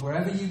stronghold.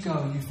 Wherever you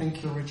go, you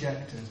think you're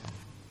rejected.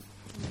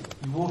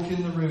 You walk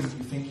in the room,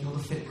 you think you're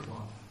the thick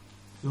one.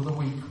 You're the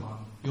weak one.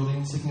 You're the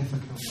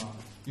insignificant one.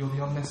 You're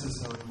the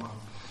unnecessary one.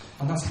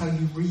 And that's how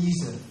you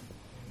reason.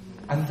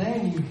 And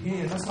then you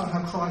hear, that's not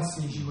how Christ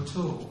sees you at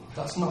all.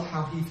 That's not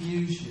how he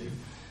views you.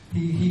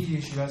 He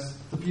views you as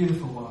the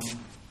beautiful one,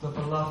 the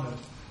beloved,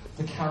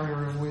 the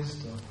carrier of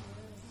wisdom,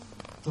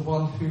 the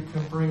one who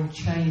can bring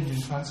change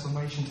and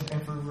transformation to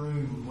every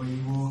room where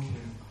you walk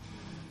in.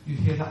 You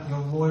hear that you're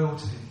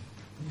royalty,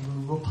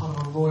 that you're part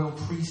of a royal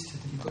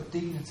priesthood, that you've got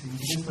dignity, you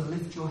begin to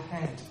lift your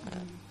head.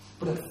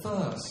 But at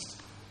first,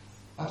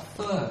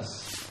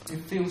 it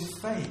feels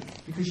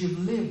fake because you've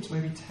lived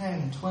maybe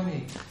 10,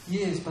 20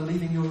 years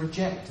believing you're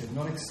rejected,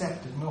 not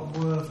accepted, not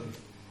worthy.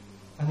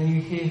 And then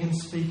you hear him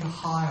speak a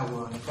higher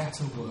word, a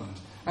better word.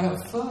 And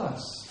at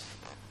first,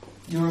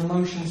 your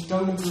emotions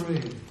don't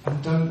agree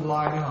and don't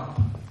line up.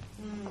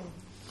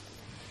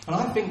 And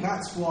I think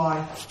that's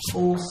why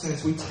Paul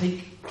says we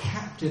take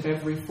captive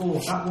every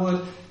thought. That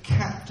word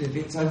captive,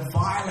 it's a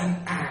violent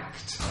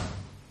act.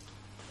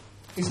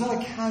 It's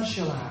not a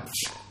casual act.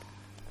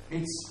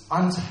 It's,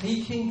 I'm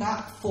taking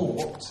that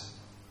thought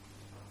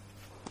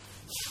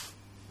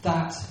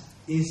that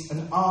is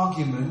an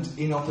argument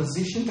in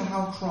opposition to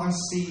how Christ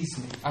sees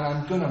me, and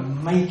I'm going to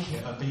make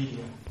it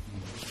obedient.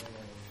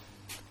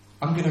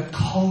 I'm going to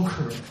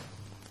conquer it.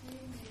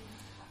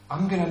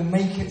 I'm going to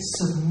make it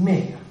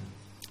submit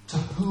to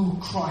who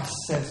Christ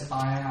says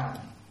I am.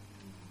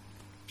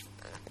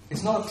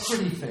 It's not a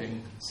pretty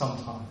thing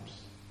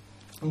sometimes.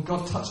 When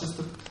God touches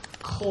the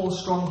core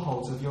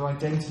strongholds of your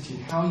identity,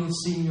 how you've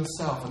seen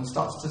yourself, and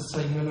starts to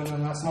say, no,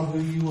 that's not who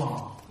you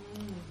are.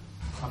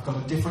 I've got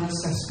a different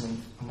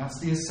assessment, and that's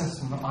the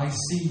assessment that I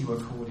see you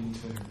according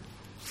to.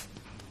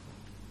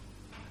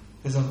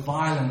 There's a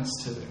violence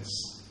to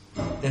this.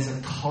 There's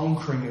a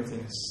conquering of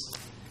this.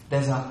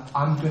 There's a,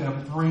 I'm going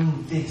to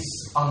bring this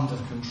under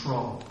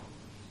control.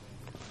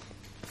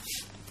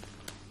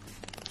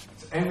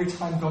 So every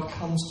time God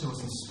comes to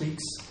us and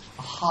speaks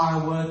a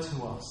higher word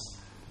to us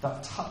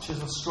that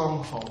touches a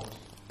stronghold,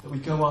 that we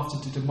go after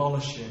to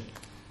demolish it,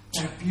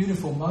 they're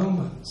beautiful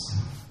moments.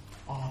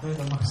 Oh, they're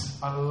the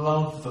most, I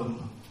love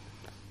them.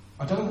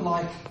 I don't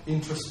like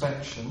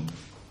introspection.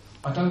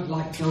 I don't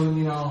like going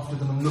in after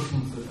them and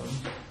looking for them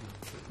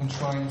and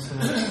trying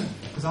to,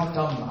 because I've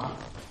done that.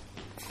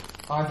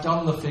 I've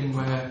done the thing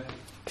where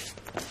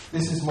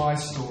this is my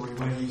story,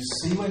 where you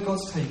see where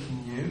God's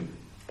taking you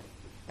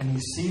and you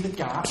see the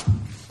gap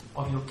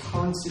of your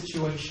current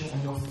situation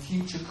and your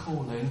future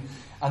calling,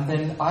 and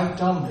then I've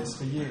done this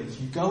for years.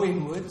 You go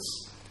inwards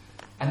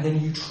and then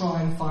you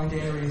try and find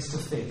areas to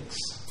fix.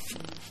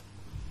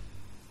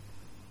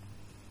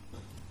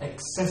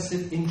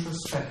 Excessive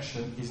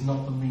introspection is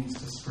not the means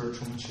to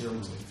spiritual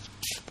maturity.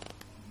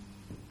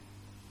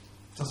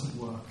 It doesn't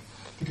work.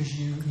 Because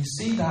you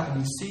see that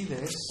and you see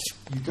this,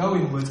 you go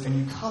inwards and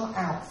you come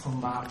out from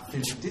that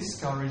feeling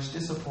discouraged,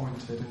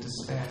 disappointed and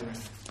despairing.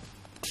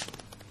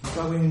 You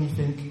go in and you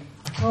think,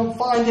 I can't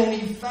find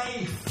any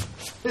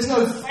faith. There's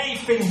no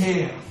faith in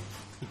here.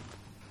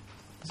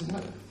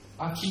 No,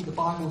 I think the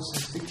Bible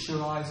says, fix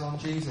your eyes on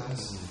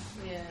Jesus.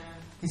 Yeah.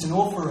 He's an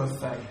author of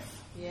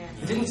faith. Yeah.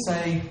 It didn't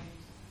say,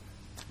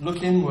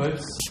 look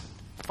inwards,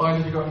 find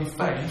if you've got any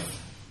faith.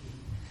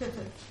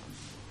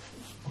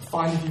 Or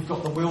find if you've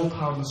got the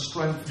willpower and the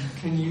strength.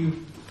 Can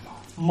you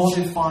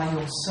modify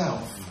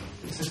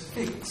yourself? It says,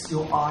 fix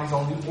your eyes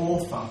on the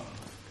author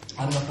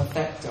and the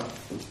perfecter.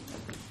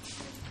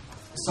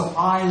 So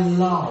I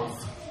love,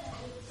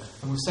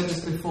 and we've said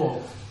this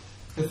before,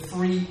 the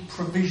three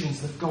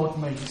provisions that God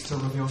makes to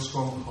reveal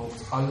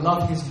strongholds. I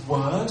love His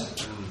Word.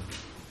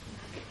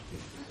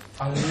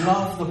 I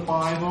love the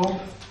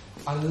Bible.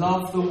 I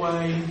love the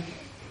way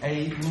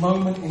a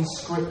moment in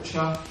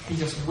Scripture, He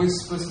just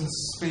whispers and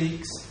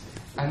speaks,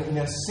 and in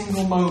a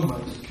single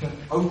moment can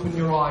open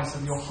your eyes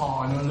of your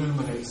heart and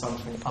illuminate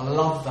something. I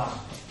love that.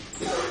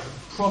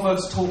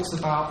 Proverbs talks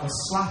about the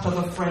slap of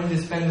a friend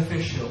is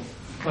beneficial.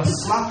 The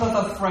slap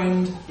of a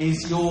friend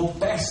is your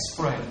best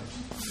friend.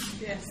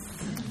 Yes.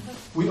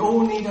 We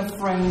all need a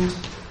friend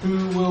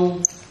who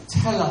will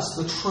tell us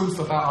the truth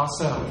about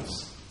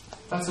ourselves.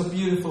 That's a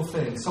beautiful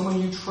thing. Someone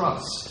you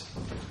trust.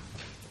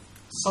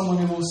 Someone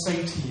who will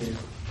say to you,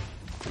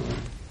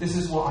 this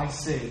is what I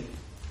see.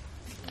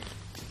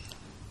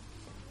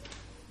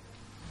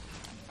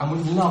 And we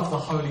love the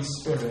Holy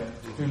Spirit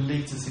who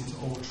leads us into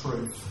all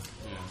truth.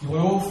 You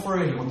want all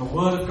three. You want the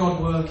Word of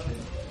God working.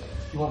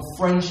 You want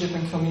friendship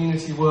and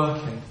community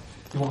working.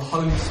 You want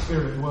Holy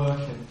Spirit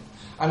working.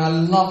 And I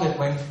love it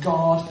when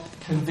God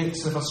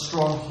convicts of a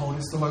stronghold.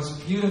 It's the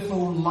most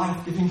beautiful,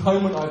 life-giving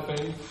moment, I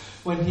think,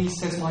 when He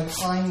says, my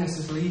kindness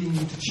is leading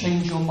you to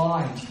change your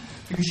mind.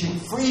 Because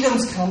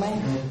freedom's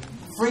coming.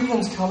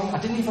 Freedom's coming. I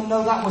didn't even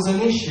know that was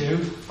an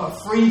issue, but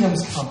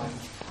freedom's coming.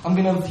 I'm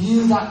going to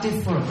view that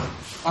different.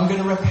 I'm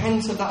going to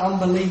repent of that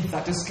unbelief,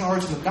 that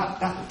discouragement,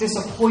 that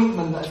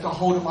disappointment that has got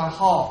hold of my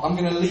heart. I'm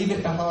going to leave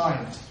it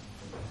behind.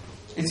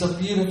 It's a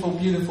beautiful,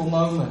 beautiful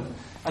moment.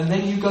 And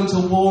then you go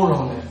to war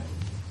on it.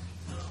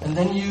 And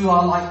then you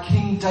are like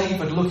King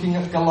David looking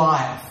at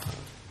Goliath.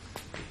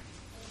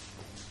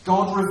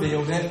 God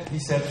revealed it. He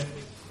said,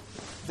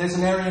 there's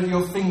an area of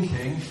your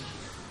thinking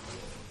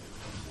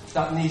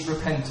that needs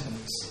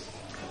repentance.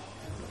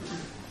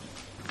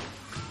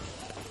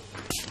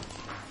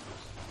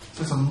 So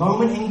there's a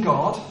moment in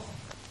God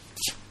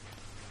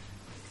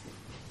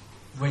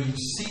where you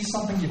see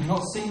something you've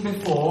not seen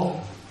before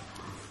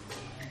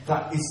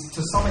that is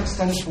to some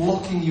extent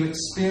blocking you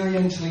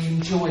experientially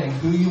enjoying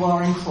who you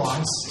are in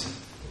Christ.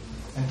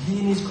 And He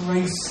in His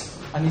grace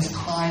and His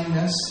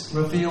kindness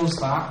reveals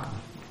that.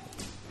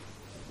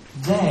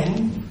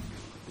 Then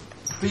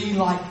be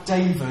like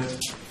David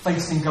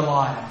facing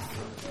Goliath.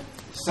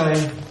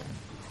 Say,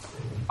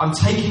 I'm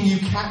taking you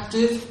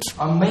captive.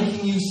 I'm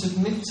making you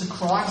submit to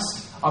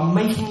Christ. I'm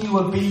making you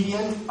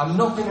obedient. I'm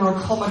not going to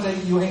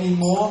accommodate you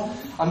anymore.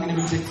 I'm going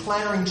to be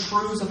declaring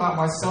truths about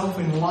myself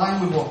in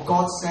line with what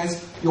God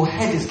says. Your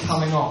head is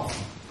coming off.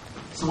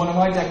 So one of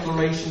my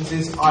declarations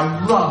is,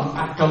 I run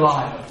at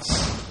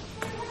Goliaths.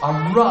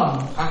 I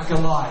run at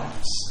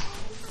Goliaths.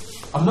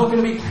 I'm not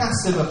going to be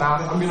passive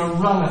about it. I'm going to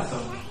run at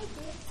them.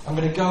 I'm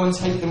going to go and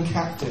take them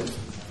captive.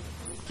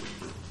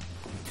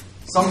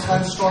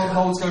 Sometimes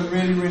strongholds go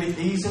really, really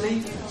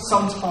easily.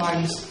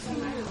 Sometimes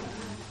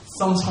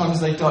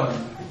they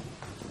don't.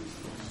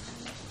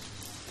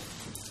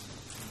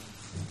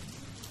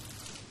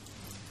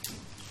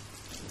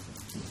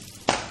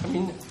 I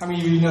mean, how many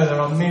of you know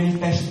there are many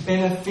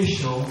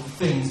beneficial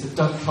things that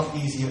don't come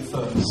easy at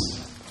first?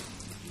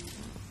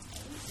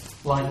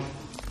 Like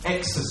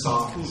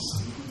exercise.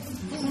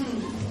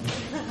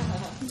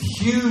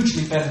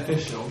 Hugely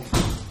beneficial,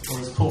 or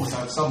as Paul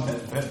said, some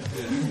benefit.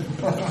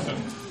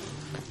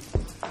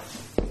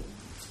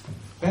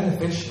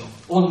 Beneficial.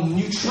 Or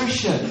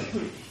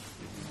nutrition.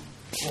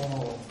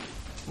 Oh,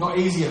 not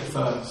easy at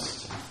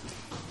first.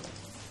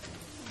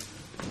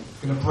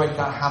 I'm going to break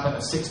that habit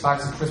of 6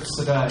 bags of crisps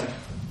a day.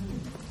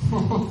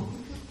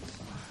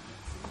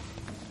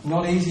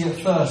 Not easy at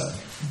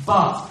first.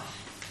 But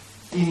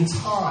in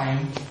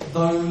time,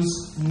 those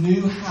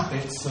new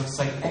habits of,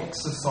 say,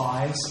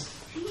 exercise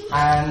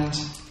and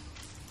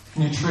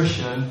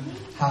nutrition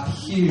have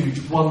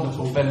huge,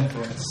 wonderful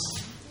benefits.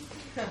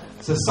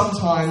 So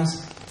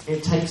sometimes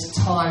it takes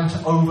time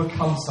to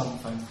overcome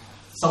something.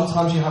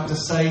 Sometimes you have to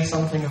say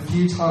something a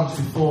few times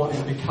before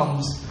it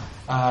becomes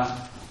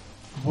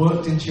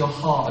worked into your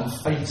heart and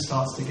faith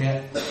starts to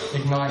get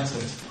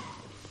ignited.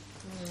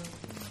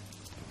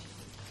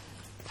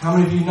 How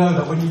many of you know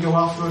that when you go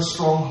after a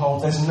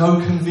stronghold, there's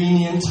no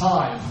convenient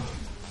time?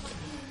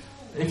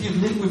 If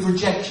you've lived with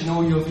rejection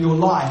all of your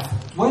life,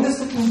 when is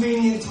the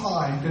convenient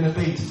time going to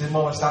be to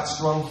demolish that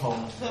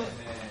stronghold?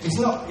 It's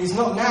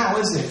not now,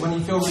 is it, when you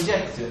feel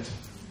rejected?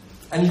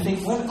 And you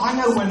think, well, I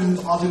know when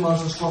I'll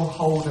demolish a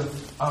stronghold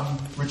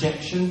of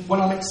rejection, when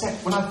I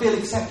feel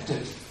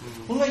accepted.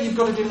 Well, no, you've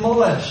got to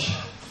demolish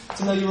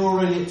to know you're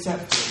already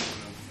accepted.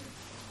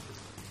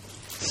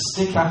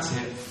 Stick at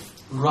it.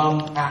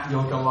 Run at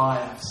your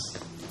Goliaths.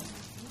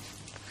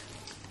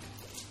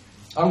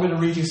 I'm going to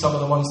read you some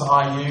of the ones that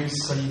I use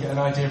so you get an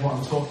idea of what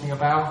I'm talking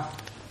about.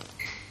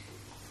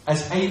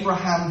 As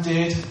Abraham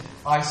did,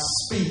 I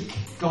speak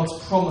God's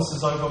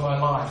promises over my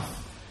life.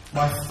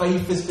 My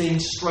faith is being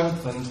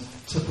strengthened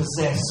to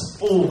possess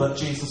all that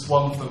Jesus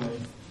won for me.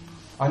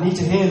 I need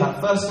to hear that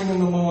first thing in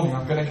the morning.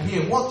 I'm going to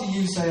hear, what do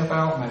you say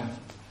about me?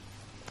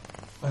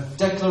 A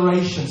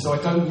declaration, so I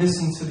don't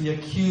listen to the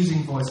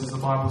accusing voice, as the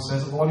Bible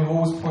says, the one who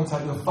always points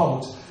out your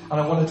fault. And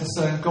I want to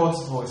discern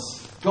God's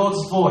voice.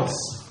 God's voice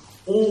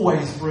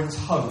always brings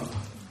hope.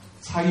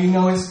 It's how you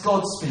know it's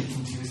God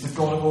speaking to you. It's the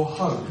God of all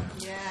hope.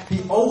 Yeah.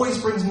 He always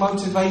brings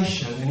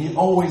motivation, and He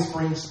always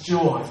brings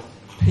joy,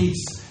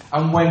 peace.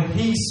 And when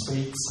He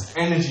speaks,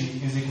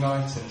 energy is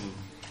ignited.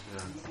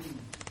 Yeah.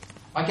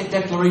 I get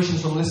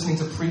declarations from listening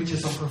to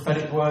preachers on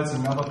prophetic words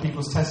and other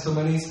people's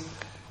testimonies.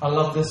 I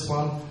love this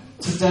one.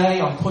 Today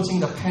I'm putting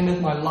the pen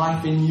of my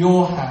life in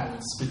your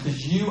hands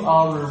because you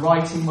are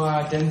rewriting my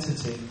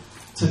identity.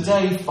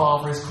 Today,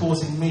 Father, is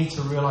causing me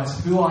to realise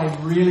who I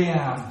really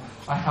am.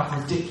 I have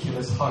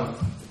ridiculous hope.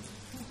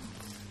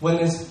 When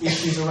there's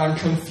issues around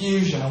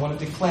confusion, I want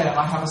to declare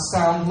I have a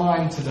sound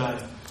mind today.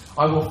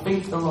 I will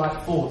think the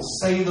right thoughts,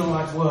 say the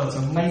right words,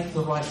 and make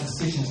the right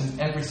decisions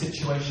in every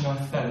situation I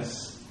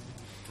face.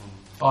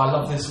 Oh, I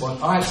love this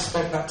one. I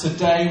expect that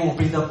today will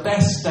be the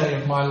best day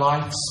of my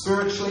life,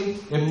 spiritually,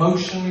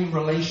 emotionally,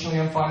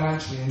 relationally, and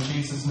financially, in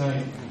Jesus'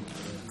 name.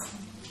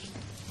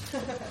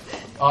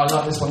 Oh, I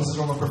love this one. This is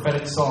from a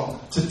prophetic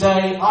song.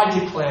 Today, I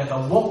declare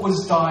that what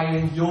was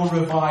dying, you're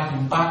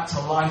reviving back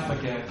to life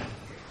again.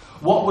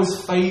 What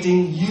was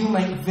fading, you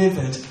make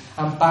vivid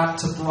and back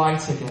to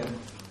bright again.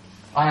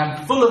 I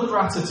am full of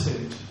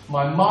gratitude.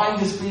 My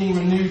mind is being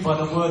renewed by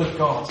the Word of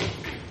God.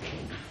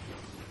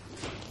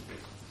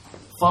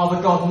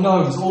 Father God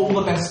knows all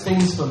the best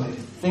things for me,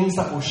 things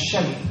that will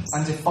shape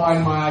and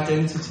define my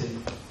identity.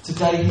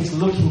 Today He's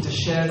looking to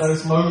share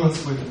those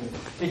moments with me.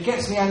 It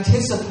gets me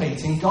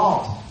anticipating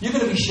God. You're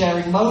going to be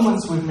sharing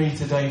moments with me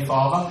today,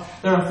 Father.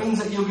 There are things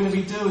that you're going to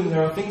be doing.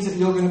 There are things that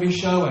you're going to be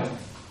showing.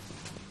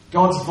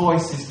 God's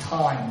voice is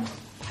kind,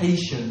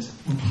 patient,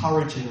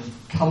 encouraging,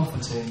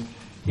 comforting.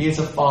 He is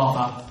a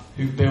Father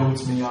who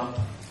builds me up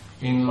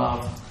in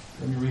love.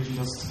 Let me read you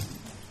just.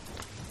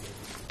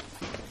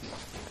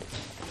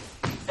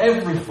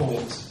 Every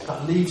thought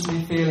that leaves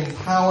me feeling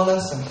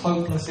powerless and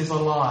hopeless is a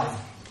lie.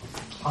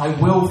 I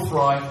will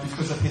thrive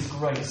because of His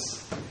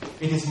grace.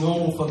 It is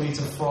normal for me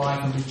to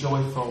thrive and be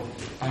joyful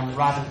and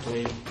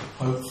radically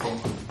hopeful.